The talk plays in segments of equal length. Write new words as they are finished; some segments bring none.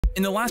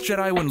In The Last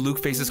Jedi, when Luke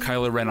faces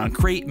Kylo Ren on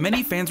Crate,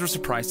 many fans were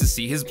surprised to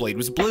see his blade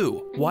was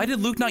blue. Why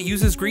did Luke not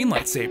use his green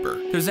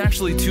lightsaber? There's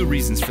actually two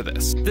reasons for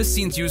this. This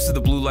scene's use of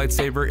the blue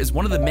lightsaber is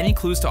one of the many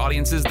clues to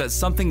audiences that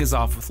something is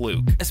off with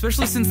Luke,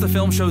 especially since the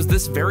film shows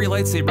this very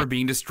lightsaber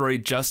being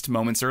destroyed just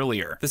moments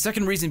earlier. The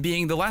second reason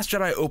being, The Last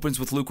Jedi opens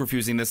with Luke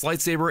refusing this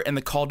lightsaber and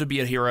the call to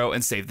be a hero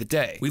and save the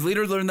day. We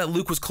later learn that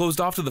Luke was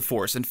closed off to the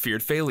Force and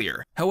feared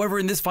failure. However,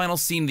 in this final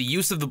scene, the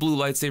use of the blue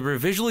lightsaber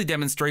visually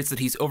demonstrates that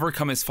he's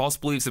overcome his false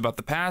beliefs about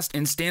the past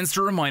and stands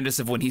to remind us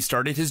of when he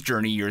started his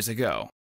journey years ago.